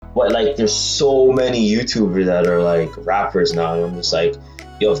But like, there's so many YouTubers that are like rappers now, and I'm just like,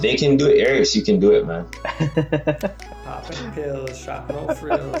 yo, if they can do it, Arius, you can do it, man. Popping pills, shopping old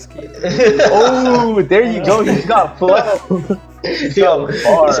frills, keep Oh, there you go. He's got flow. He's Yo, got this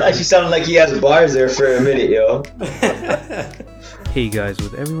actually bars. sounded like he has bars there for a minute, yo. Hey guys,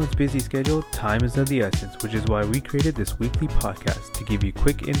 with everyone's busy schedule, time is of the essence, which is why we created this weekly podcast to give you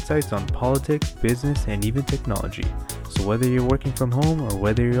quick insights on politics, business, and even technology. So whether you're working from home or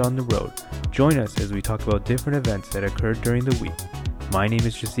whether you're on the road, join us as we talk about different events that occurred during the week. My name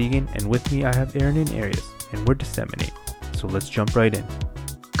is Jasigan, and with me I have Aaron and Arius, and we're Disseminate. So let's jump right in.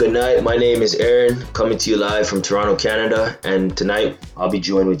 Good night. My name is Aaron, coming to you live from Toronto, Canada, and tonight I'll be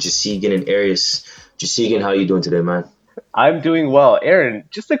joined with Jasigan and Arius. Jasigan, how you doing today, man? I'm doing well. Aaron,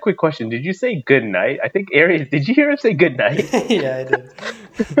 just a quick question. Did you say good night? I think Arius, did you hear him say good night? Yeah, I did.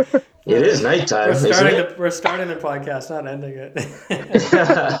 It is nighttime, isn't it? We're starting the podcast, not ending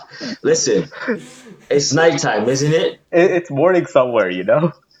it. Listen, it's nighttime, isn't it? It's morning somewhere, you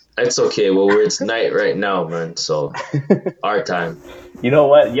know? It's okay. Well, it's night right now, man. So our time. You know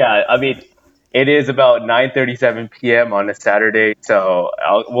what? Yeah, I mean, it is about 9:37 p.m. on a Saturday, so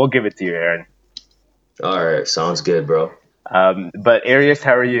we'll give it to you, Aaron. All right, sounds good, bro. But Arius,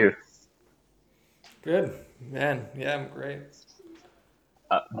 how are you? Good, man. Yeah, I'm great.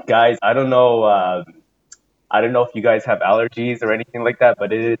 Guys, I don't know. I don't know if you guys have allergies or anything like that,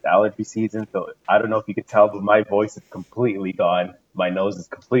 but it is allergy season, so I don't know if you could tell, but my voice is completely gone. My nose is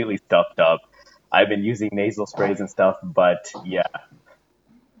completely stuffed up. I've been using nasal sprays and stuff, but yeah.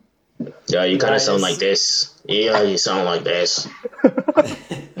 Yeah, you kind of Nice. sound like this. Yeah, you sound like this.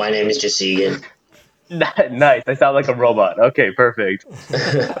 My name is Jasigan. Nice. I sound like a robot. Okay, perfect.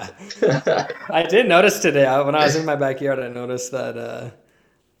 I did notice today when I was in my backyard. I noticed that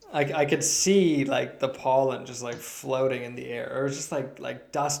I could see like the pollen just like floating in the air, or just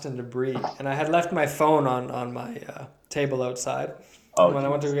like dust and debris. And I had left my phone on my table outside. Oh, And when I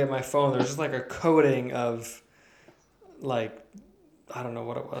went to get my phone, there was just like a coating of like, I don't know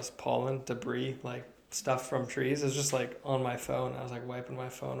what it was, pollen, debris, like stuff from trees. It was just like on my phone. I was like wiping my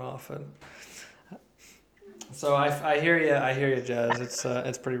phone off, and so I hear you, Jazz.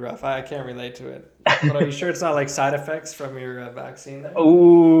 It's pretty rough. I can't relate to it. But are you sure it's not like side effects from your vaccine there?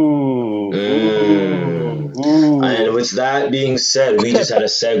 Ooh. Mm. Ooh. And with that being said, we just had a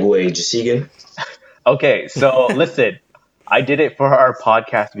segue. Jasigan. Okay, so listen, I did it for our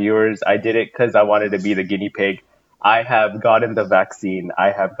podcast viewers. I did it because I wanted to be the guinea pig. I have gotten the vaccine.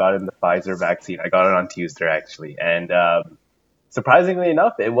 I have gotten the Pfizer vaccine. I got it on Tuesday, actually. And surprisingly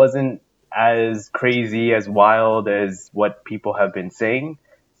enough, it wasn't as crazy, as wild as what people have been saying.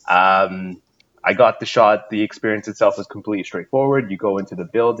 I got the shot. The experience itself was completely straightforward. You go into the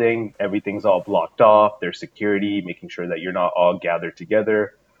building, everything's all blocked off. There's security, making sure that you're not all gathered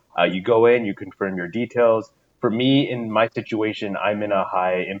together. You go in, you confirm your details. For me, in my situation, I'm in a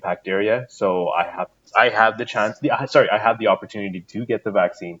high impact area, so I have the chance. I have the opportunity to get the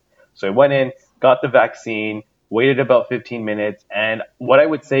vaccine. So I went in, got the vaccine, waited about 15 minutes, and what I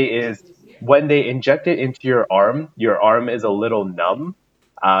would say is when they inject it into your arm is a little numb.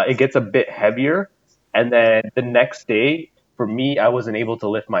 It gets a bit heavier, and then the next day, for me, I wasn't able to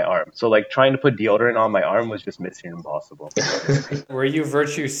lift my arm. So like trying to put deodorant on my arm was just mission impossible. Were you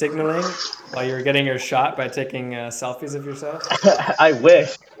virtue signaling while you were getting your shot by taking selfies of yourself? I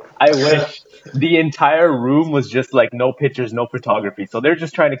wish. I wish. The entire room was just like no pictures, no photography. So they're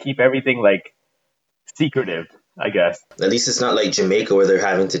just trying to keep everything like secretive, I guess. At least it's not like Jamaica where they're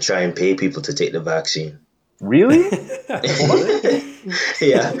having to try and pay people to take the vaccine. Really?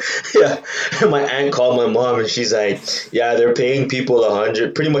 Yeah, yeah. My aunt called my mom and she's like, "Yeah, they're paying people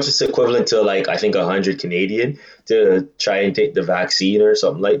 100. Pretty much it's equivalent to like I think 100 Canadian to try and take the vaccine or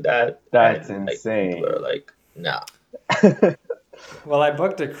something like that." That's And like people insane. are like, "Nah." Well, I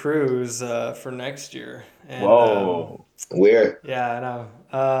booked a cruise for next year, and Whoa. Where? yeah, I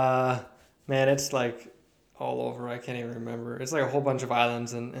know. Man, it's like all over. I can't even remember. It's like a whole bunch of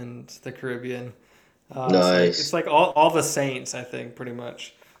islands in the Caribbean. It's Nice. like all the saints, I think, pretty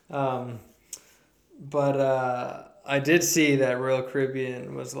much. Um, but I did see that Royal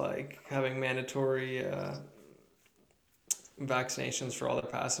Caribbean was like having mandatory vaccinations for all their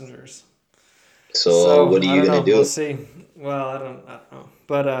passengers. So So what are I you don't gonna know. We'll do? see. Well, I don't know.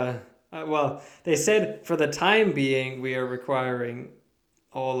 But well, they said for the time being, we are requiring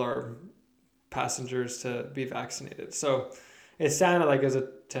all our passengers to be vaccinated. So it sounded like it was a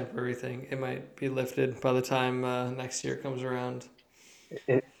temporary thing. It might be lifted by the time next year comes around.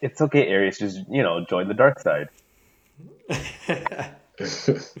 It's okay, Aries. Just, join the dark side.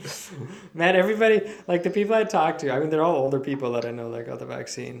 Man, everybody, like the people I talk to, I mean, they're all older people that I know that got the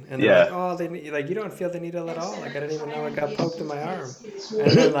vaccine, and they're like, Yeah. "Oh, like you don't feel the needle at all. Like I didn't even know it got poked in my arm."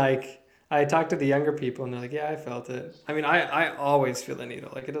 And then like I talk to the younger people, and they're like, "Yeah, I felt it." I mean, I always feel the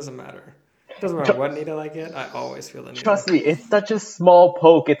needle. Like it doesn't matter. It doesn't matter Tr- what needle I get. I always feel the needle. Trust me, it's such a small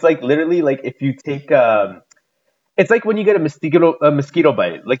poke. It's like literally like if you take it's like when you get a mosquito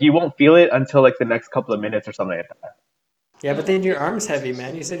bite. Like you won't feel it until like the next couple of minutes or something like that. Yeah, but then your arm's heavy,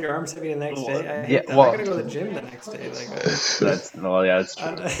 man. You said your arm's heavy the next day. I Yeah, hate that. I well, gotta go to the gym the next day. Like that's well, yeah, that's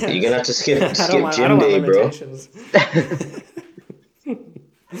true. You're gonna have to skip I don't skip want. I don't gym want day, bro. limitations.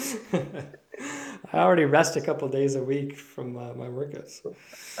 I already rest a couple days a week from my workouts.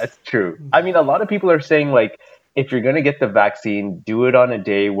 That's true. I mean, a lot of people are saying like if you're gonna get the vaccine, do it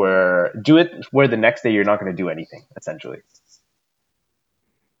where the next day you're not gonna do anything, essentially.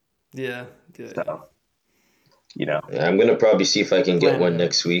 Yeah, yeah, yeah. So, you know. Yeah, I'm gonna probably see if I can get Plan one it out.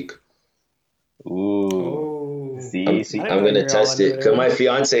 next week. Ooh. Oh, See, I see. didn't I'm know you gonna were all test into it it, because my Aaron.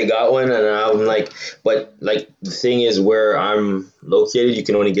 fiance got one, and I'm like, but like the thing is, where I'm located, you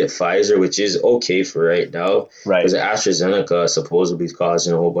can only get Pfizer, which is okay for right now, Right. because AstraZeneca supposedly is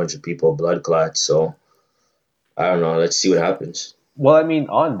causing a whole bunch of people blood clots. So I don't know. Let's see what happens. Well, I mean,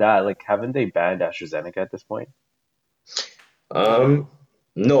 on that, like, haven't they banned AstraZeneca at this point? Um,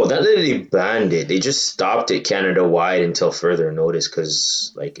 No. no, not that they banned it. They just stopped it Canada wide until further notice,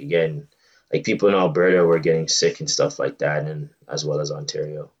 because like again, like people in Alberta were getting sick and stuff like that, and as well as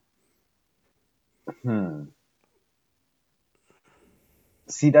Ontario. Hmm.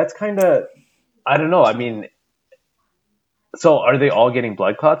 See, that's kind of, I don't know. I mean, so are they all getting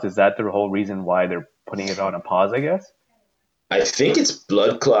blood clots? Is that the whole reason why they're putting it on a pause, I guess? I think it's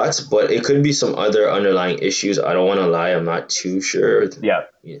blood clots, but it could be some other underlying issues. I don't want to lie. I'm not too sure. Yeah.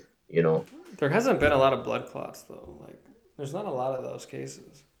 You know, There hasn't been a lot of blood clots though. Like, there's not a lot of those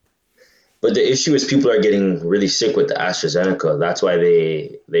cases. but the issue is people are getting really sick with the AstraZeneca. That's why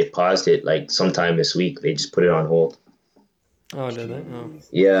they paused it like sometime this week. They just put it on hold. Oh, did they? Oh. Jeez.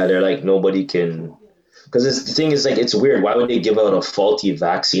 Yeah, they're like nobody can. Because the thing is, like, it's weird. Why would they give out a faulty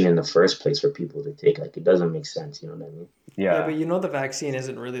vaccine in the first place for people to take? Like, it doesn't make sense. You know what I mean? Yeah, Yeah. but you know the vaccine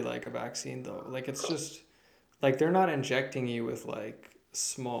isn't really like a vaccine though. Like it's just like they're not injecting you with like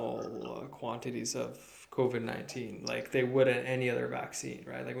small quantities of COVID-19 like they would in any other vaccine,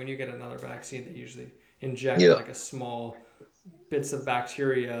 right? Like when you get another vaccine, they usually inject Yeah. like a small bits of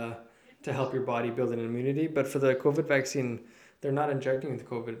bacteria to help your body build an immunity. But for the COVID vaccine, they're not injecting with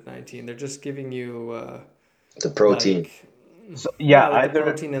COVID-19. They're just giving you The protein. like So, yeah, yeah, like the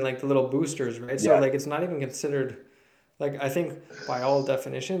either, protein and like the little boosters, right? So yeah. like it's not even considered like I think by all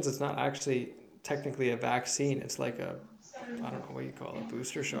definitions, it's not actually technically a vaccine. It's like a I don't know what you call it, a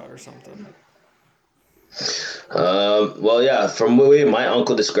booster shot or something. Well, yeah, from the way my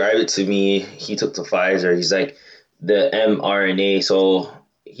uncle described it to me, he took the Pfizer. He's like the mRNA. So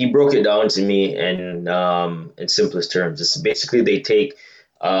he broke it down to me in simplest terms. It's basically they take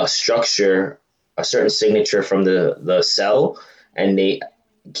a structure, a certain signature from the cell, and they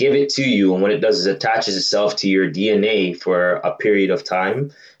give it to you. And what it does is attaches itself to your DNA for a period of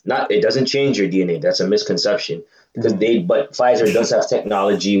time. Not it doesn't change your DNA. That's a misconception because Mhm. but Pfizer does have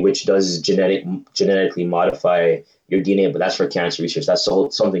technology which does genetically modify your DNA, but that's for cancer research. That's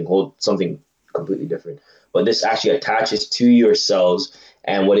something completely different. But this actually attaches to your cells,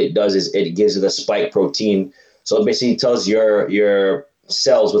 and what it does is it gives it a spike protein. So it basically tells your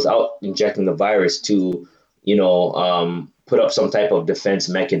cells without injecting the virus to, put up some type of defense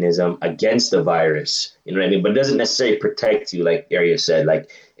mechanism against the virus. You know what I mean? But it doesn't necessarily protect you, like Arya said. Like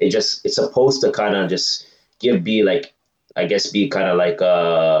it's supposed to kind of just be like, I guess, be kind of like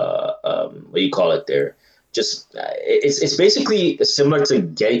what do you call it there? Just it's basically similar to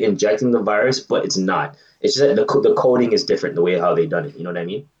injecting the virus, but it's not. It's just that the coding is different, the way how they done it. You know what I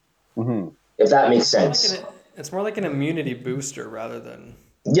mean? Mhm. If that makes It's more like sense. an immunity booster rather than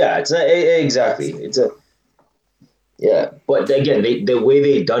Yeah, a exactly. vaccine. Yeah, but again, the way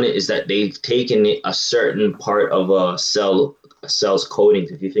they've done it is that they've taken a certain part of a cell's coding.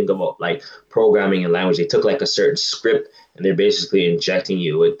 If you think about like programming and language, they took like a certain script and they're basically injecting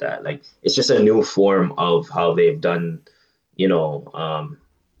you with that. Like it's just a new form of how they've done, you know,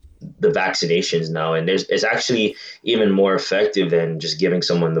 the vaccinations now, and it's actually even more effective than just giving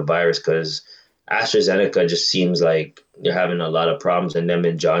someone the virus because AstraZeneca just seems like they're having a lot of problems, and them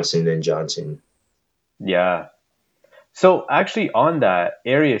and Johnson. Yeah. So actually on that,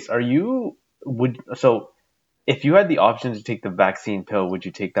 Arius, so if you had the option to take the vaccine pill, would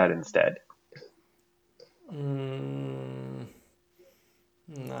you take that instead? Mm,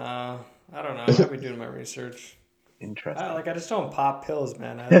 nah, I don't know. I might be doing my research. Interesting. I just don't pop pills,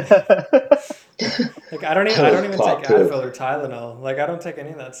 man. Like I don't even take Pop pill. Advil or Tylenol. Like I don't take any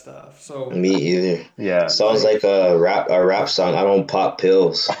of that stuff. So Me either. Yeah. Sounds like like a rap song. I don't pop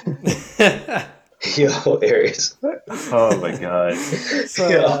pills. Yo, Aries. Oh my god. so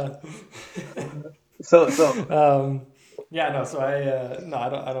Yeah. So yeah, no, so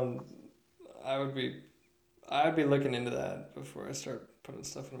I don't I'd be looking into that before I start putting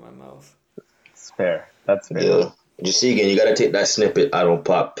stuff into my mouth. it's fair. That's fair. Yeah. Just see again, you gotta take that snippet. I don't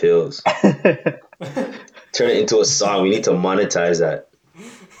pop pills. Turn it into a song. We need to monetize that.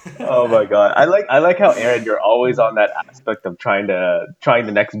 Oh my god. I like how Aaron, you're always on that aspect of trying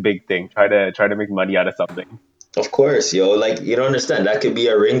the next big thing, try to make money out of something. Of course, yo. Like you don't understand. That could be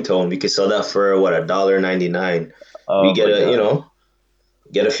a ringtone. We could sell that for what, $1.99. We Oh get my god.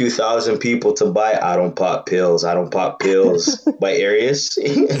 get a few thousand people to buy I don't pop pills. I don't pop pills by Arius.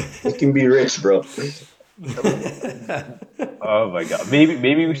 You can be rich, bro. Oh my god.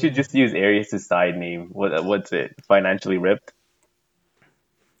 Maybe we should just use Arius' side name. What's it? Financially ripped?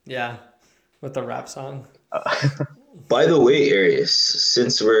 Yeah, with the rap song. By the way, Arius,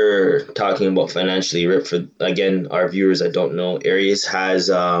 since we're talking about financially ripped, for again our viewers that don't know, Arius has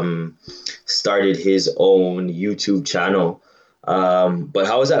started his own YouTube channel. But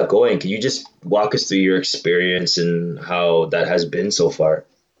how is that going? Can you just walk us through your experience and how that has been so far?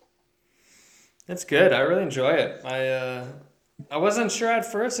 It's good. I really enjoy it. I wasn't sure at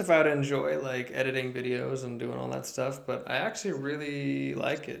first if I would enjoy like editing videos and doing all that stuff, but I actually really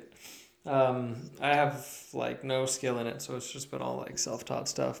like it. I have like no skill in it, so it's just been all like self-taught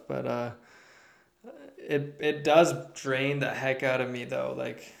stuff. But it does drain the heck out of me though.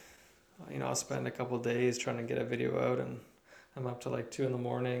 Like I'll spend a couple days trying to get a video out, and I'm up to like 2 a.m.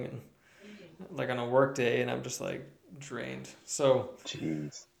 and like on a work day, and I'm just like drained. So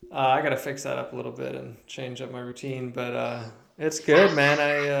Jeez. I gotta fix that up a little bit and change up my routine. But it's good,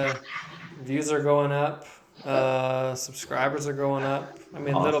 man. Views are going up. Subscribers are going up. I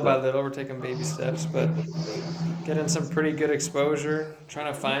mean, little by Awesome. little, we're taking baby steps, but getting some pretty good exposure.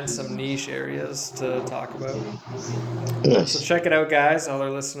 Trying to find some niche areas to talk about. So Nice. check it out, guys. All our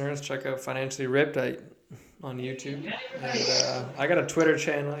listeners, check out Financially Ripped on YouTube, and I got a Twitter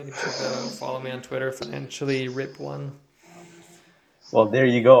channel. You can check that out. Follow me on Twitter, Financially Rip One. Well, there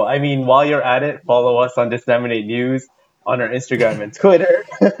you go. I mean, while you're at it, follow us on Disseminate News on our Instagram and Twitter.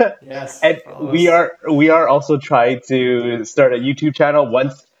 Yes, And follow we us. are also trying to start a YouTube channel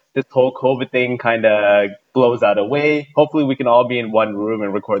once this whole COVID thing kind of blows out of the way. Hopefully, we can all be in one room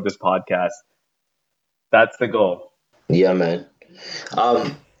and record this podcast. That's the goal. Yeah, man.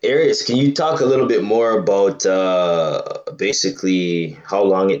 Arius, can you talk a little bit more about basically how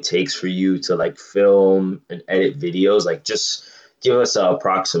long it takes for you to like film and edit videos? Like, just give us an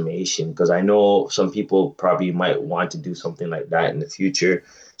approximation because I know some people probably might want to do something like that in the future,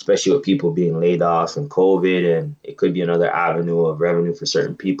 especially with people being laid off and COVID, and it could be another avenue of revenue for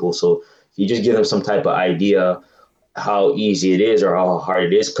certain people. So, you just give them some type of idea how easy it is or how hard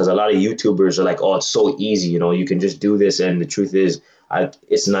it is because a lot of YouTubers are like, oh, it's so easy, you can just do this, and the truth is,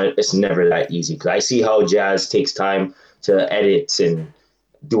 it's not. It's never that easy because I see how Jazz takes time to edit and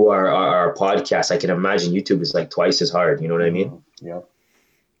do our podcast. I can imagine YouTube is like twice as hard. You know what I mean? Yep.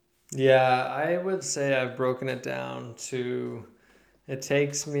 Yeah, I would say I've broken it down to it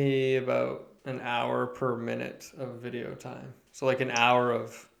takes me about an hour per minute of video time. So like an hour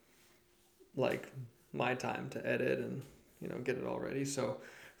of like my time to edit and get it all ready. So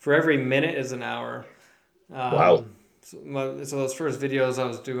for every minute is an hour. Wow. So those first videos I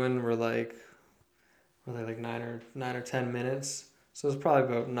was doing were they like 9 or 10 minutes. So it was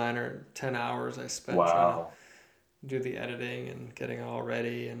probably about 9 or 10 hours I spent trying to Wow. do the editing and getting it all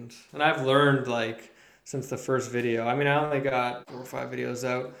ready, and I've learned like since the first video. I mean, I only got 4 or 5 videos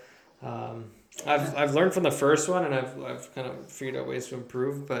out. I've learned from the first one, and I've kind of figured out ways to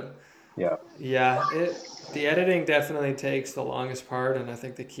improve. But Yeah. yeah, the editing definitely takes the longest part, and I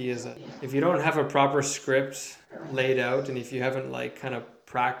think the key is that if you don't have a proper script laid out, and if you haven't like kind of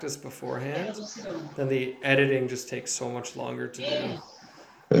practiced beforehand, then the editing just takes so much longer to do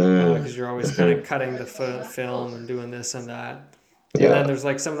because you're always kind of cutting the film and doing this and that. And then Yeah. there's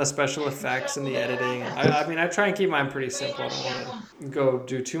like some of the special effects and the editing. I mean, I try and keep mine pretty simple. I don't want to go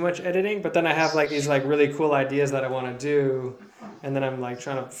do too much editing, but then I have like these like really cool ideas that I want to do, and then I'm like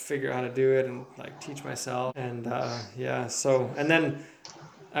trying to figure out how to do it and like teach myself. And yeah, so and then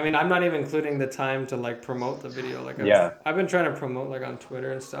I mean, I'm not even including the time to like promote the video. Like Yeah. I've been trying to promote like on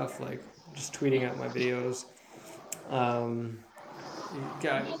Twitter and stuff, like just tweeting out my videos. Um,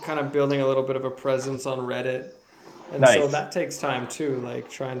 got kind of building a little bit of a presence on Reddit. And so Nice. that takes time too, like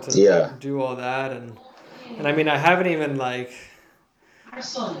trying to Yeah. do all that. And And I mean, I haven't even like,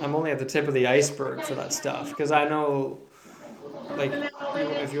 I'm only at the tip of the iceberg for that stuff because I know, like,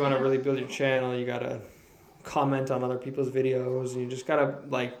 if you want to really build your channel, you gotta comment on other people's videos, and you just gotta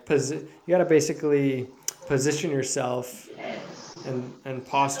like you gotta basically position yourself and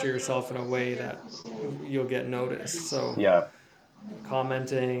posture yourself in a way that you'll get noticed. So Yeah.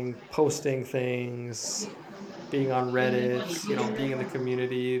 commenting, posting things, being on Reddit, being in the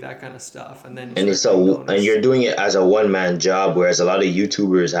community, that kind of stuff, and then you And start getting and noticed. you're doing it as a one-man job, whereas a lot of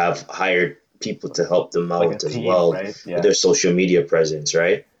YouTubers have hired people to help them Like a out as team, well right? with Yeah. their social media presence,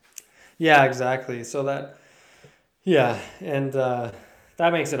 right? Yeah, exactly. So and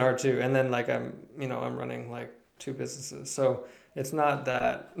that makes it hard too. And then like I'm running like two businesses, so it's not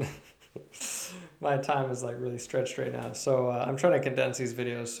that my time is like really stretched right now. So I'm trying to condense these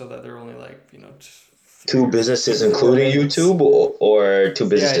videos so that they're only like Two 3 businesses, 4 including minutes. YouTube, or two Yeah,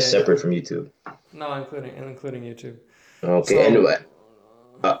 businesses yeah, yeah. separate from YouTube? No, including YouTube. Okay, and So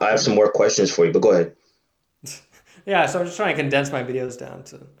I have some more questions for you, but go ahead. yeah, so I'm just trying to condense my videos down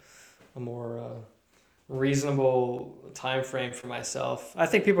to a more reasonable time frame for myself. I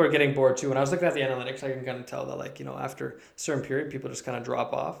think people are getting bored too. When I was looking at the analytics, I can kind of tell that like, after a certain period, people just kind of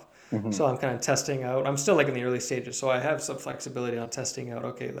drop off. Mm-hmm. So I'm kind of testing out. I'm still like in the early stages, so I have some flexibility on testing out,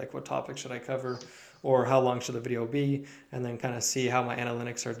 okay, like what topic should I cover or how long should the video be, and then kind of see how my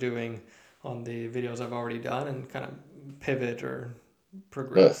analytics are doing on the videos I've already done and kind of pivot or Uh,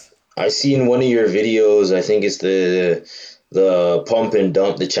 progress. I see in one of your videos, I think it's the pump and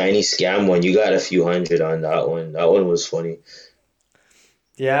dump, the Chinese scam one. You got a few hundred on that one. That one was funny.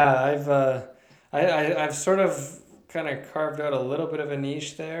 Yeah, I've sort of kind of carved out a little bit of a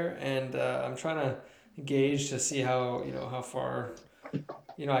niche there, and I'm trying to gauge to see how far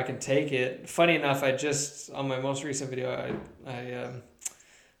I can take it. Funny enough, I just on my most recent video, I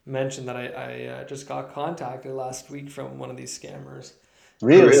mentioned that I just got contacted last week from one of these scammers. And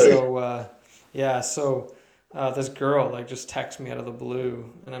Really? Really? so this girl like just texted me out of the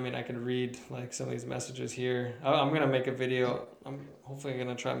blue, and I mean I can read like some of these messages here. I'm gonna make a video. I'm hopefully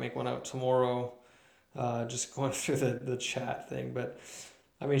gonna try and make one out tomorrow. Just going through the chat thing, but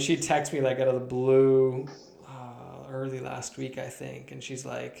I mean she texted me like out of the blue early last week I think, and she's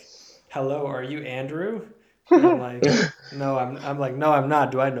like, "Hello, are you Andrew?" And I'm like, "No, I'm like, no, I'm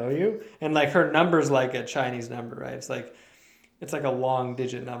not. Do I know you?" And like her number's like a Chinese number, right? It's like a long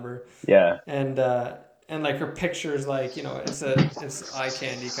digit number, Yeah. and like her picture's like it's eye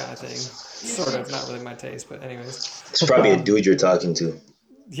candy kind of thing, sort of, not really my taste, but anyways, It's probably a um, dude you're talking to.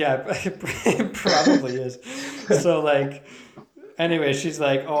 yeah, it probably is. So like, anyway, she's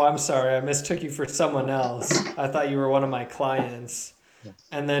like, "Oh, I'm sorry, I mistook you for someone else. I thought you were one of my clients."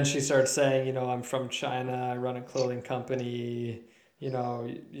 And then she starts saying, "I'm from China. I run a clothing company.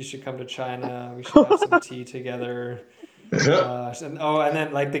 You should come to China. We should have some tea together." And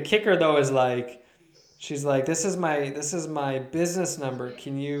then like the kicker though is like she's like, this is my business number.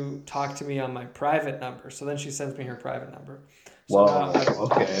 Can you talk to me on my private number? So then she sends me her private number. So now Whoa.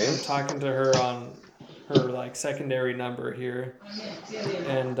 Okay. I'm talking to her on her like secondary number here,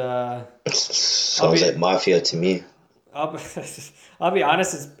 and Sounds like mafia to me. I'll I'll be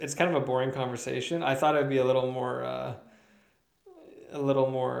honest. It's kind of a boring conversation. I thought it'd be a little more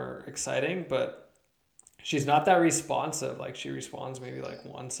exciting, but she's not that responsive. Like she responds maybe like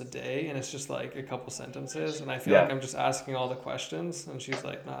once a day, and it's just like a couple sentences, and I feel Yeah. like I'm just asking all the questions, and she's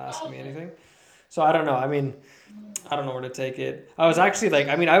like not asking me anything. So I don't know. I mean, I don't know where to take it. I was actually like,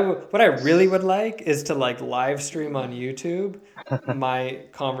 I mean, what I really would like is to like live stream on YouTube my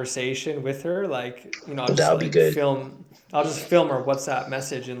conversation with her. Like, I'll just That'll be like good. I'll just film her WhatsApp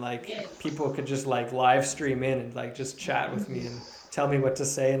message, and like people could just like live stream in and like just chat with me and tell me what to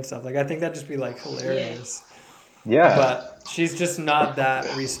say and stuff. Like, I think that'd just be like hilarious. Yeah. But she's just not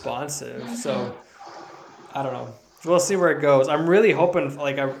that responsive. So I don't know. We'll see where it goes. I'm really hoping,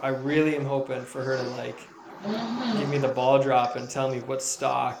 like, I really am hoping for her to like give me the ball drop and tell me what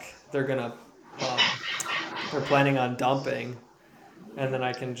stock they're planning on dumping, and then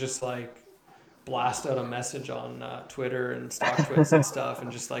I can just like blast out a message on Twitter and StockTwits and stuff,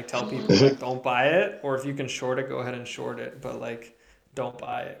 and just like tell people like don't buy it, or if you can short it, go ahead and short it, but like don't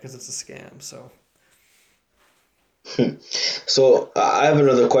buy it because it's a scam. So So I have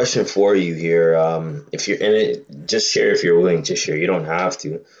another question for you here. If you're in it, just share if you're willing to share. You don't have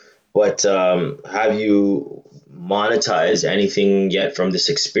to. But have you monetized anything yet from this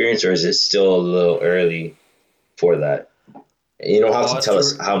experience, or is it still a little early for that? You don't have oh, to it's tell too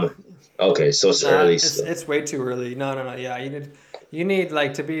us how much. Okay, so it's nah, early it's still. it's way too early. No. Yeah, you need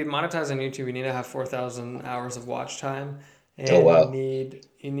like to be monetized on YouTube. You need to have 4,000 hours of watch time, Oh and wow.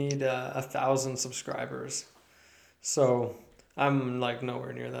 you need 1,000 subscribers. So I'm like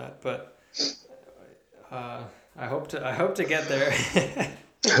nowhere near that, but I hope to get there.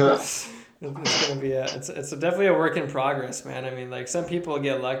 It's gonna be it's definitely a work in progress, man. I mean, like some people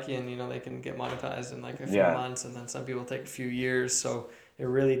get lucky and they can get monetized in like a few Yeah. months, and then some people take a few years. So it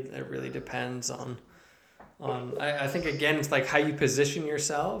really depends on I think again it's like how you position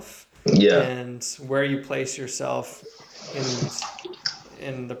yourself Yeah. and where you place yourself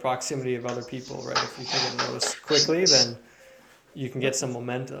in the proximity of other people, right? If you can get noticed quickly, then you can get some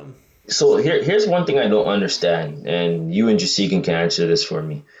momentum. So here's one thing I don't understand, and you and Jasigan can answer this for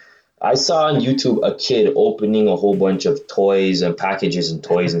me. I saw on YouTube a kid opening a whole bunch of toys and packages and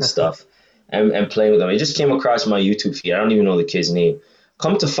toys and stuff and playing with them. It just came across my YouTube feed. I don't even know the kid's name.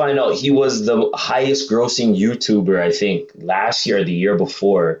 Come to find out, he was the highest grossing YouTuber, I think, last year or the year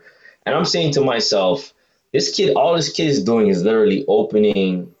before. And I'm saying to myself, all this kid is doing is literally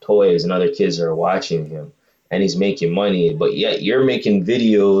opening toys and other kids are watching him and he's making money. But yet you're making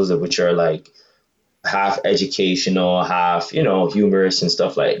videos which are like half educational, half, humorous and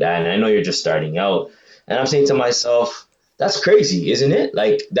stuff like that. And I know you're just starting out. And I'm saying to myself, that's crazy, isn't it?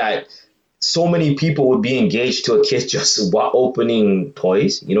 Like that so many people would be engaged to a kid just opening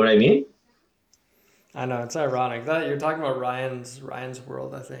toys. You know what I mean? I know it's ironic that you're talking about Ryan's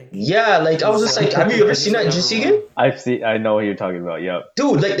World. I think Yeah, like I was just like, have you ever seen he's that, number one. Jasigan? I know what you're talking about. Yep.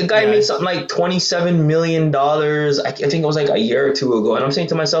 Dude, like the guy made Yeah, something like $27 million. I think it was like a year or two ago. And I'm saying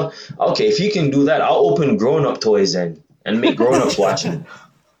to myself, okay, if you can do that, I'll open grown up toys then and make grown ups watch me.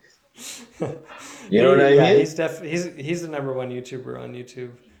 You know what I yeah, mean? he's the number one YouTuber on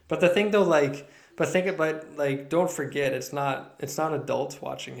YouTube. But the thing though, like, but think about like, don't forget, it's not adults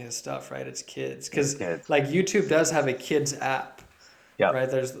watching his stuff, right? It's kids, because Kids. like YouTube does have a kids app, Yep.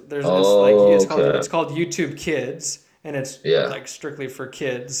 right? There's it's like Oh, okay. it's called YouTube Kids, and it's Yeah. like strictly for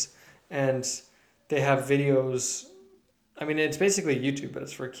kids, and they have videos. I mean, it's basically YouTube, but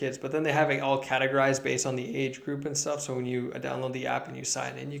it's for kids. But then they have it all categorized based on the age group and stuff. So when you download the app and you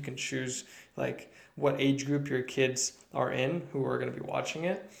sign in, you can choose like what age group your kids are in who are going to be watching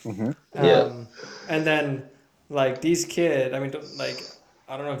it. Hmm. Yeah. And then like these kids, I mean, like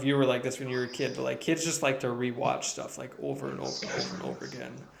I don't know if you were like this when you were a kid, but like kids just like to rewatch stuff like over and over and over and over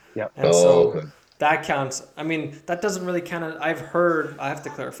again. Yep. And Oh, so okay. that counts. I mean, that doesn't really count. I have to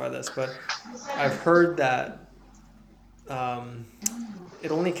clarify this, but I've heard that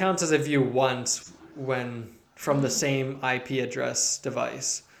it only counts as a view once when from the same IP address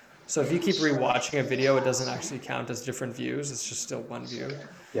device. So if you keep rewatching a video, it doesn't actually count as different views. It's just still one view.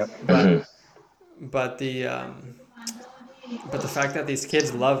 Yep. But but the fact that these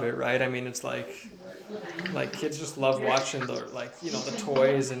kids love it, right? I mean, it's like kids just love watching the the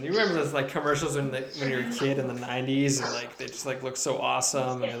toys, and you remember those like commercials when you're a kid in the '90s, and like they just like look so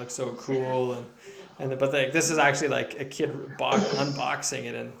awesome and they look so cool, and but like this is actually like a kid unboxing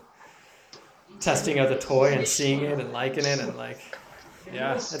it and testing out the toy and seeing it and liking it and like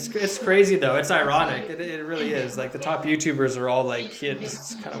yeah, it's crazy though. It's ironic. It really is. Like the top YouTubers are all like kids.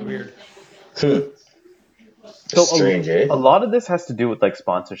 It's kind of weird. So Strange, eh? a lot of this has to do with like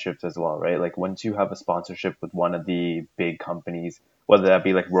sponsorships as well, right? Like once you have a sponsorship with one of the big companies, whether that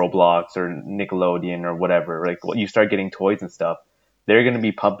be like Roblox or Nickelodeon or whatever, like you start getting toys and stuff, they're going to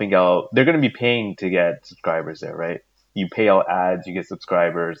be pumping out, they're going to be paying to get subscribers there, right? You pay out ads, you get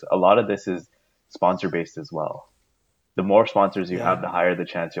subscribers. A lot of this is sponsor based as well. The more sponsors you have, Yeah. the higher the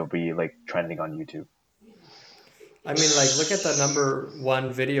chance you'll be like trending on YouTube. I mean, like, look at the number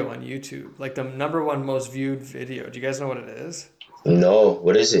one video on YouTube. Like, the number one most viewed video. Do you guys know what it is? No,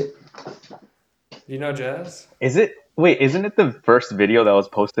 what is it? Do you know, Jazz? Isn't it the first video that was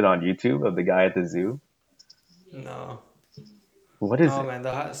posted on YouTube of the guy at the zoo? No. What is Oh, it? man.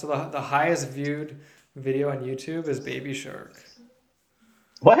 The highest viewed video on YouTube is Baby Shark.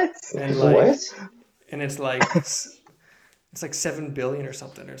 What? And, What? like, and it's like 7 billion or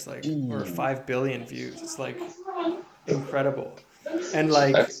something. Or it's like, or 5 billion views. It's like incredible. And,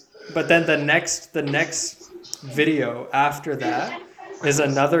 like, That's but then the next video after that is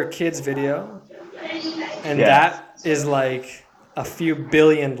another kids video, and Yeah. that is like a few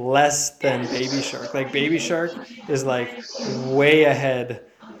billion less than Baby Shark. Like Baby Shark is like way ahead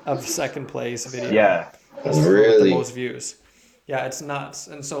of second place video Yeah. as for with the really most views. Yeah, it's nuts.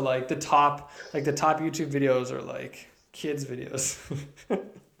 And so like the top YouTube videos are like kids videos.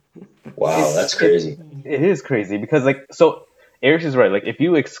 wow. That's crazy. It is crazy because Eric is right. Like if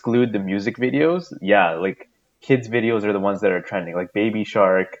you exclude the music videos, yeah, like kids videos are the ones that are trending. Like Baby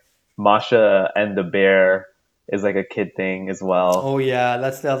Shark, Masha and the Bear is like a kid thing as well. Oh yeah,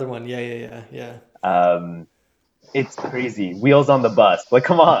 that's the other one. Yeah. Um, It's crazy. Wheels on the bus. Like,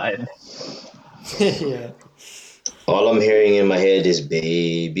 come on. Yeah, All I'm hearing in my head is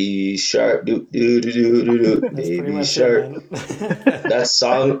baby shark, do do do do do do, that's pretty baby much it, shark. man. That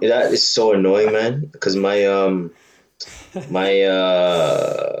song, that is so annoying, man. Because my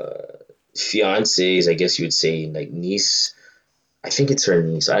fiance's, I guess you would say, like niece. I think it's her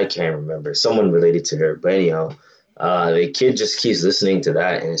niece. I can't remember. Someone related to her. But anyhow, the kid just keeps listening to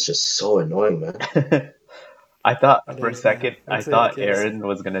that, and it's just so annoying, man. I thought It for a is, man. second, I Hopefully the thought kids. Aaron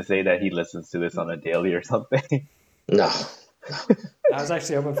was gonna say that he listens to this on a daily or something. No, I was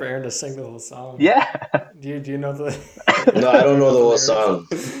actually hoping for Aaron to sing the whole song. Yeah. Do you know the no, I don't know the whole lyrics? song.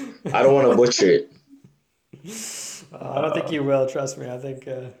 I don't want to butcher it. I don't think you will. Trust me. I think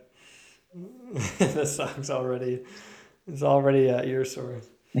the song's already ear sore.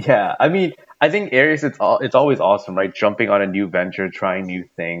 Yeah. I mean, I think Aries, it's always awesome, right? Jumping on a new venture, trying new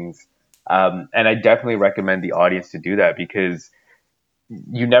things. And I definitely recommend the audience to do that because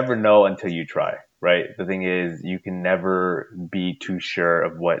you never know until you try, right? The thing is, you can never be too sure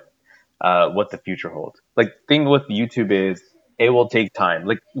of what the future holds. Like, thing with YouTube is it will take time.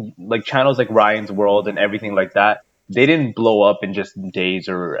 Like channels like Ryan's World and everything like that, they didn't blow up in just days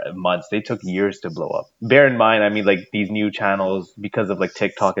or months. They took years to blow up. Bear in mind, I mean, like these new channels because of like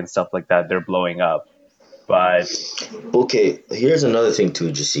TikTok and stuff like that, they're blowing up. But Okay, here's another thing too,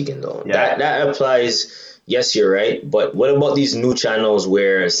 Jasigan, though. yeah, That applies. Yes, you're right. But what about these new channels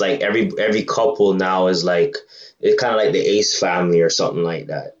where it's like every couple now is like it's kind of like the Ace family or something like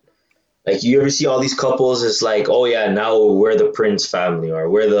that. Like you ever see all these couples? It's like, oh yeah, now we're the Prince family or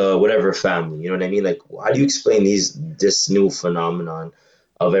we're the whatever family. You know what I mean? Like, how do you explain this new phenomenon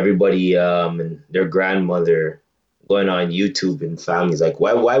of everybody and their grandmother going on YouTube and families? Like,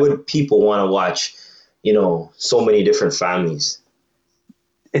 why would people want to watch, so many different families?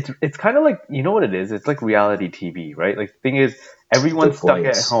 it's kind of like, you know what it is? It's like reality TV, right? Like the thing is, everyone's Good stuck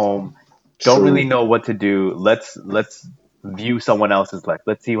at points. home, don't really True. know what to do. Let's view someone else's life.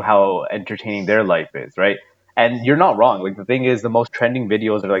 Let's see how entertaining their life is, right? And you're not wrong. Like the thing is, the most trending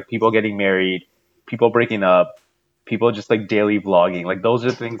videos are like people getting married, people breaking up, people just like daily vlogging. Like those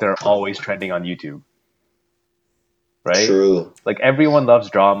are the things that are always trending on YouTube, right? True. Like everyone loves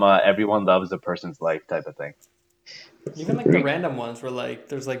drama, everyone loves a person's life type of thing. Even like the random ones where like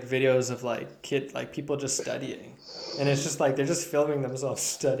there's like videos of like people just studying, and it's just like they're just filming themselves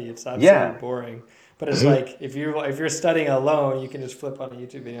study. It's absolutely Yeah. boring. But it's like if you're studying alone, you can just flip on a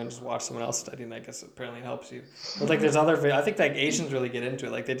YouTube video and just watch someone else study, and I guess apparently it helps you. But like there's I think like Asians really get into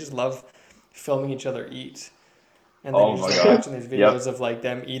it. Like they just love filming each other eat, and then Oh you're my just like God. watching these Yep. videos of like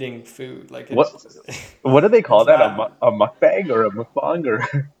them eating food. Like What it's what do they call it's that? bad. A mukbang or a mukbang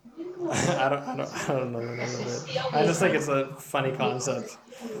or I don't know the name of it. I just think it's a funny concept.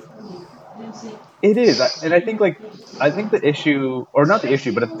 It is, and I think the issue, or not the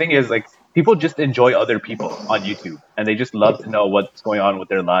issue, but the thing is, like, people just enjoy other people on YouTube, and they just love to know what's going on with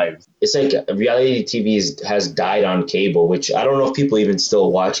their lives. It's like reality TV has died on cable, which I don't know if people even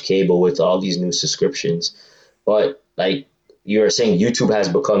still watch cable with all these new subscriptions. But like you were saying, YouTube has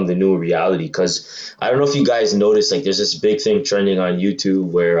become the new reality because I don't know if you guys noticed, like there's this big thing trending on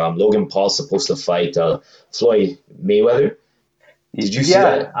YouTube where Logan Paul's supposed to fight Floyd Mayweather. Did you see Yeah,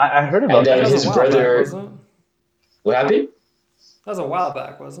 that? I heard And about That then that. was a his while back, brother, wasn't it? what happened? That was a while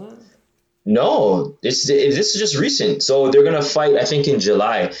back, wasn't it? No, this is just recent. So they're gonna fight, I think, in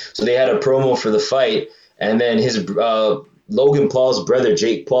July. So they had a promo for the fight, and then his Logan Paul's brother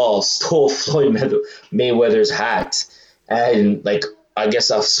Jake Paul stole Mayweather's hat, and like I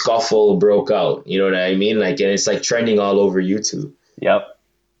guess a scuffle broke out. You know what I mean? Like, and it's like trending all over YouTube. Yep,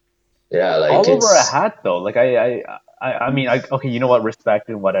 Yeah, like all over a it's hat though. Like I mean, okay, you know what, respect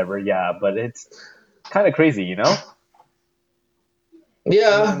and whatever, yeah, but it's kind of crazy, you know? I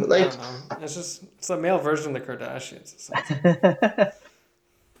yeah, mean, I like don't know. It's a male version of the Kardashians. It sounds like.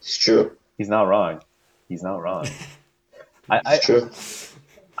 it's true. He's not wrong. He's not wrong. I, It's true.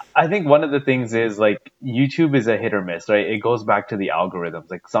 I think one of the things is like YouTube is a hit or miss, right? It goes back to the algorithms.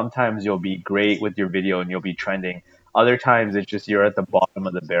 Like sometimes you'll be great with your video and you'll be trending. Other times it's just you're at the bottom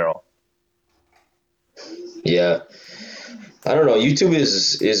of the barrel. Yeah. I don't know. YouTube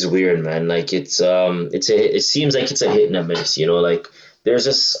is weird, man. Like it seems like it's a hit and a miss. Like there's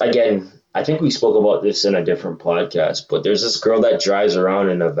this again. I think we spoke about this in a different podcast, but there's this girl that drives around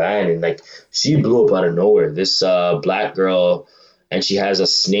in a van, and like she blew up out of nowhere. This black girl, and she has a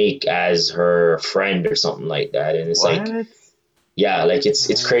snake as her friend or something like that, and it's like What? yeah, like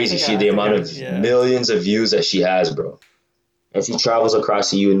it's crazy. The amount of Yeah. millions of views that she has, bro, and she travels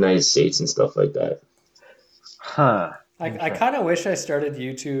across the United States and stuff like that. Huh. I kind of wish I started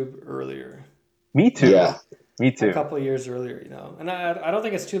YouTube earlier. Me too. Yeah. Me a too. couple of years earlier, you know. And I don't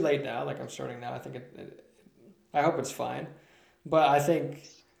think it's too late now. Like I'm starting now. I think I hope it's fine. But I think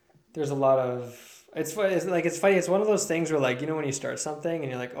there's a lot of it's funny. It's funny. It's one of those things where like, you know, when you start something and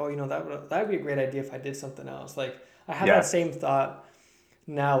you're like, oh, you know, that would be a great idea if I did something else. Like I have Yeah. that same thought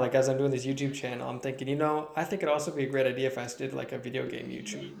now. Like as I'm doing this YouTube channel, I'm thinking, you know, I think it'd also be a great idea if I did like a video game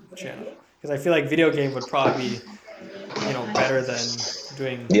YouTube channel, because I feel like video game would probably be, you know, better than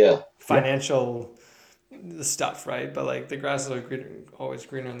doing Yeah. financial stuff, right? But like the grass is always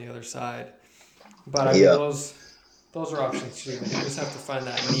greener on the other side. But I mean, Yeah. those are options too. You just have to find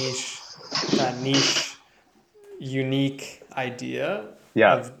that niche, unique idea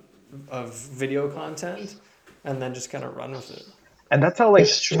Yeah. of video content, and then just kind of run with it. And that's how like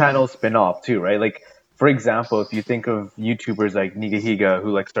It's true. channels spin off too, right? Like for example, if you think of YouTubers like Nigahiga,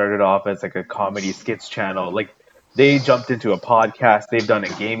 who like started off as like a comedy skits channel, like they jumped into a podcast, they've done a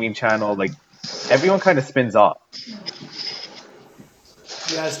gaming channel, like everyone kind of spins off.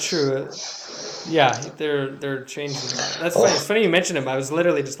 Yeah, it's true. Yeah, they're changing that. That's funny. It's funny you mentioned him. I was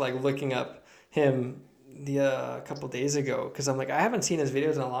literally just like looking up him a couple days ago because I'm like, I haven't seen his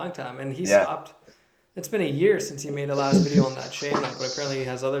videos in a long time, and he Yeah. stopped. It's been a year since he made a last video on that channel, but apparently he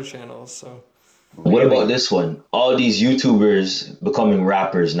has other channels. So What about this one? All these YouTubers becoming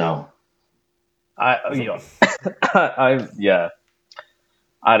rappers now. You know, yeah.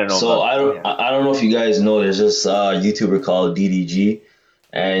 I don't know So about yeah. I don't know if you guys know. There's this YouTuber called DDG,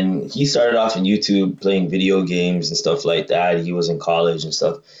 and he started off in YouTube playing video games and stuff like that. He was in college and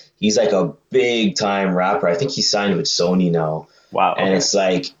stuff. He's like a big time rapper. I think he signed with Sony now, Wow. and Okay. it's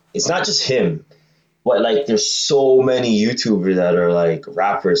like it's not just him, but like there's so many YouTubers that are like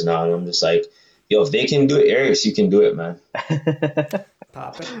rappers now, and I'm just like, yo, if they can do it, Arius, you can do it, man.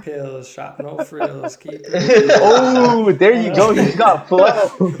 popping pills, shop no frills, keep it. Oh, there you go. He's got flow.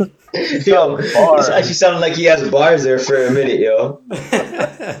 He's Yo, got this bars. actually sounded like he has bars there for a minute, yo.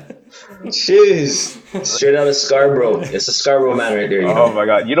 Jeez, straight out of Scarborough. It's a Scarborough man right there, you know. Oh my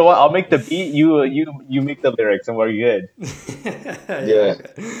god. You know what? I'll make the beat. You make the lyrics, and we're good. Yeah.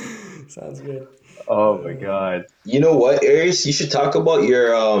 Okay. Sounds good. Oh my god. You know what, Arius? You should talk about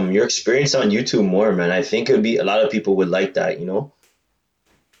your experience on YouTube more, man. I think it would be a lot of people would like that, you know.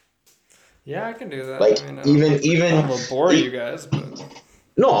 Yeah, I can do that. Like I mean, even I will bore you guys, but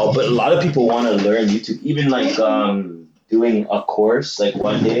no, but a lot of people want to learn YouTube. Even like doing a course like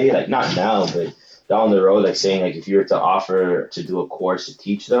one day, like not now, but down the road, like saying like if you were to offer to do a course to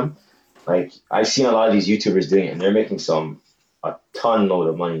teach them, like I've seen a lot of these YouTubers doing it, and they're making a ton load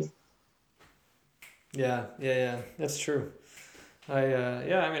of money. yeah, that's true. I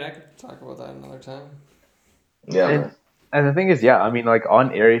mean, I could talk about that another time. Yeah, And, man. and the thing is, yeah, I mean, like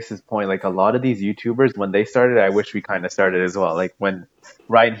on Arius's point, like a lot of these YouTubers, when they started, I wish we kind of started as well. Like when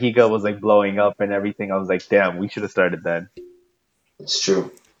Ryan Higa was like blowing up and everything, I was like, damn, we should have started then. It's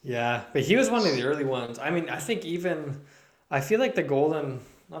true. Yeah, but he was one of the early ones. I mean, I think I feel like the golden,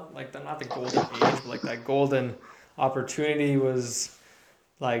 not the golden age, but like that golden opportunity was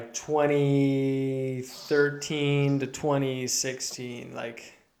like 2013 to 2016.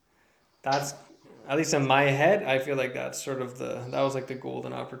 Like that's, at least in my head, I feel like that's sort of that was like the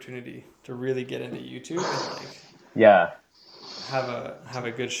golden opportunity to really get into YouTube and like Yeah, have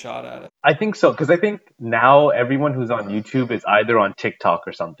a good shot at it. I think so. Because I think now everyone who's on YouTube is either on TikTok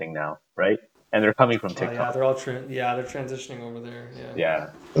or something now, right? And they're coming from Oh yeah, TikTok. they're all they're transitioning over there. Yeah.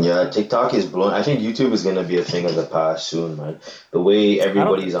 Yeah, TikTok is blown. I think YouTube is gonna be a thing of the past soon, man. The way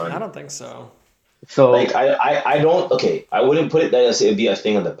everybody's I on. don't think so. So Like I don't okay. I wouldn't put it that it'd be a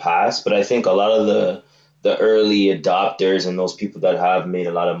thing of the past, but I think a lot of the early adopters and those people that have made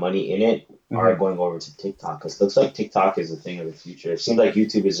a lot of money in it are Mhm. going over to TikTok because it looks like TikTok is a thing of the future. It seems like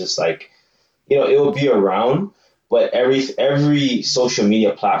YouTube is just like, you know, it will be around, but every social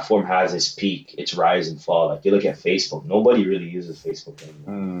media platform has its peak, its rise and fall. Like you look at Facebook, nobody really uses Facebook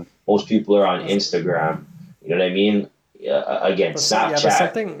anymore. Most people are on Instagram. You know what I mean? Yeah, again, But Snapchat.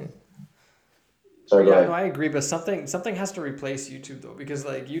 something. Sorry, go Yeah, ahead. no, I agree. But something has to replace YouTube though, because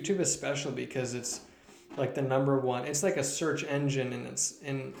like YouTube is special because it's like the number one. It's like a search engine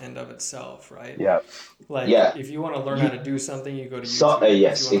in and of itself, right? yeah, Like Yeah. if you want to learn how to do something, you go to YouTube. So- If you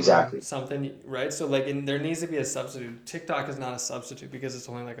yes, wanna learn exactly. something, right? So like there needs to be a substitute. TikTok is not a substitute because it's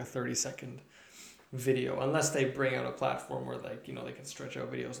only like a 30-second video, unless they bring out a platform where like, you know, they can stretch out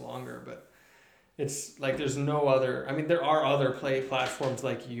videos longer. But it's like there's no other. I mean, there are other platforms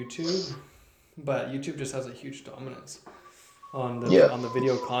like YouTube, but YouTube just has a huge dominance on the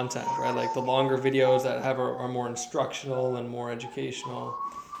video content, right? Like the longer videos that are more instructional and more educational.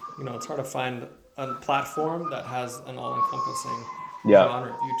 You know, it's hard to find a platform that has an all-encompassing Yeah.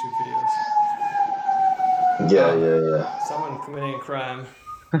 genre of YouTube videos. Yeah. Someone committing a crime.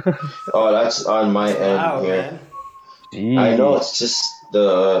 Oh, that's on my It's end loud, here. man. I know Jeez. it's just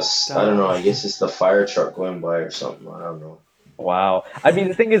the I don't know. I Down. guess it's the fire truck going by or something. I don't know. Wow. I mean,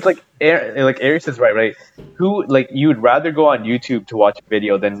 the thing is, like, Aries is right, right? Who, like, you'd rather go on YouTube to watch a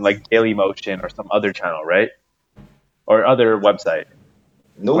video than, like, Dailymotion or some other channel, right? Or other website.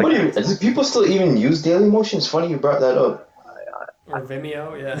 Nobody. Like, Do people still even use Dailymotion? It's funny you brought that up. Or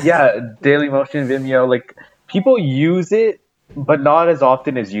Vimeo, yeah. yeah, Dailymotion, Vimeo, like, people use it, but not as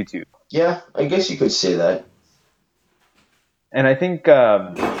often as YouTube. Yeah, I guess you could say that. And I think,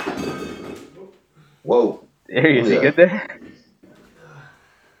 Whoa. Aries, Who's you that? good there?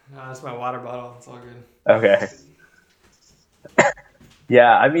 No, that's my water bottle. It's all good. Okay.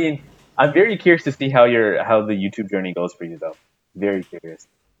 Yeah, I mean, I'm very curious to see how the YouTube journey goes for you, though. Very curious.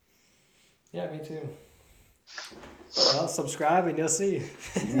 Yeah, me too. Well, subscribe and you'll see.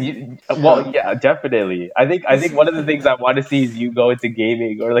 Well, yeah, definitely. I think one of the things I want to see is you go into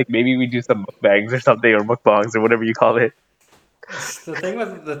gaming, or like maybe we do some mukbangs or something, or mukbangs or whatever you call it. The thing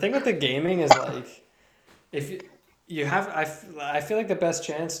with the gaming is like, if you have, I feel like the best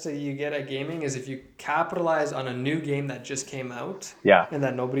chance to you get at gaming is if you capitalize on a new game that just came out Yeah, and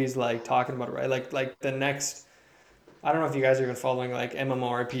that nobody's like talking about it, right? Like the next, I don't know if you guys are even following like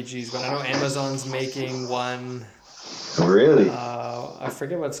MMORPGs, but I know Amazon's making one. Really? I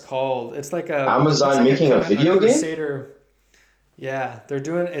forget what it's called. It's like a Amazon it's like making a video game? Crusader. Yeah, they're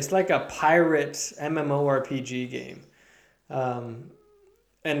doing. It's like a pirate MMORPG game.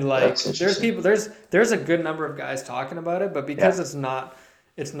 And like That's there's interesting. people there's a good number of guys talking about it, but because it's not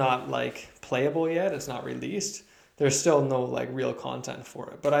like playable yet, it's not released, there's still no like real content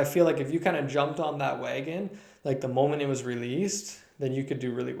for it. But I feel like if you kind of jumped on that wagon like the moment it was released, then you could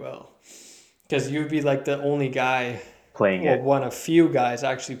do really well, because you'd be like the only guy playing or it. one of few guys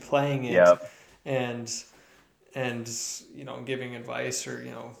actually playing it. Yeah, and giving advice, or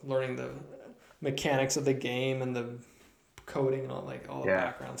learning the mechanics of the game and the coding and all the Yeah.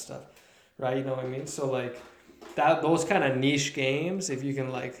 background stuff, right? You know what I mean? So like that, those kind of niche games, if you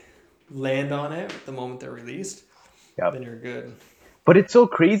can like land on it the moment they're released, Yep. then you're good. But it's so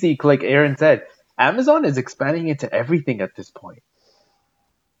crazy, like Aaron said, Amazon is expanding into everything at this point.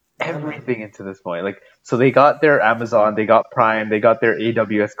 Everything into this point. Like, so they got their Amazon, they got Prime, they got their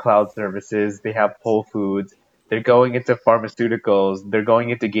AWS cloud services, they have Whole Foods, they're going into pharmaceuticals, they're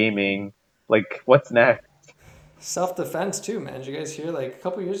going into gaming. Like, what's next? Self-defense too, man. Did you guys hear like a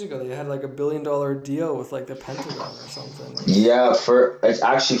couple years ago they had like $1 billion deal with like the Pentagon or something? Yeah, it's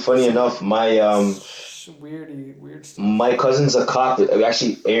actually funny enough. My Weird stuff. my cousin's a cop.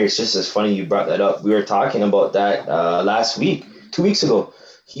 Actually, it's just as funny you brought that up. We were talking about that last week, 2 weeks ago.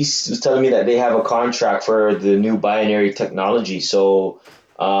 He was telling me that they have a contract for the new binary technology. So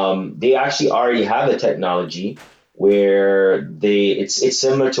they actually already have the technology where it's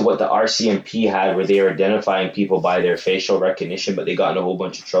similar to what the RCMP had, where they were identifying people by their facial recognition, but they got in a whole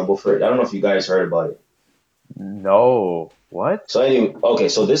bunch of trouble for it. I don't know if you guys heard about it. No. What? So anyway, okay,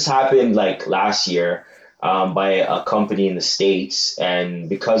 so this happened like last year by a company in the States, and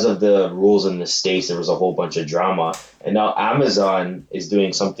because of the rules in the States, there was a whole bunch of drama. And now Amazon is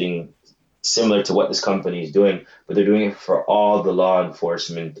doing something similar to what this company is doing, but they're doing it for all the law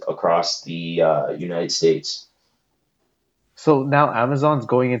enforcement across the United States. So now Amazon's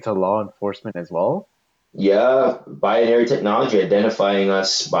going into law enforcement as well? Yeah, binary technology identifying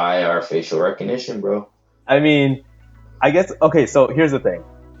us by our facial recognition, bro. I mean, I guess, okay, so here's the thing.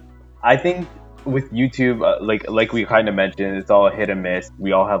 I think with YouTube, like we kind of mentioned, it's all hit and miss.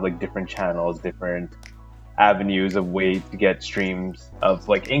 We all have like different channels, different avenues of ways to get streams of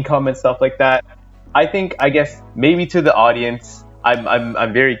like income and stuff like that. I guess maybe to the audience,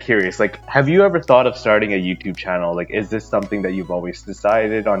 I'm very curious. Like, have you ever thought of starting a YouTube channel? Like, is this something that you've always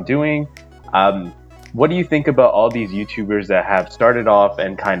decided on doing? What do you think about all these YouTubers that have started off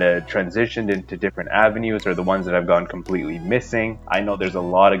and kind of transitioned into different avenues, or the ones that have gone completely missing? I know there's a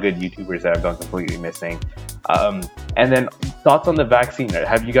lot of good YouTubers that have gone completely missing. And then thoughts on the vaccine.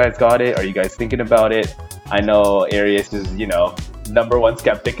 Have you guys got it? Are you guys thinking about it? I know Arius is, number one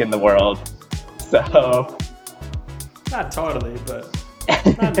skeptic in the world. So Not totally, but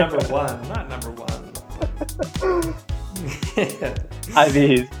not number one. Not number one.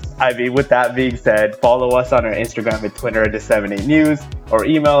 I mean, with that being said, follow us on our Instagram and Twitter at Disseminate or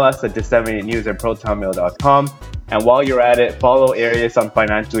email us at disseminatenews@protonmail.com. And while you're at it, follow Arius on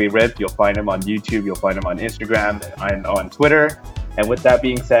Financially Ripped. You'll find him on YouTube, you'll find him on Instagram and on Twitter. And with that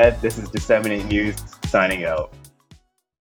being said, this is Disseminate News signing out.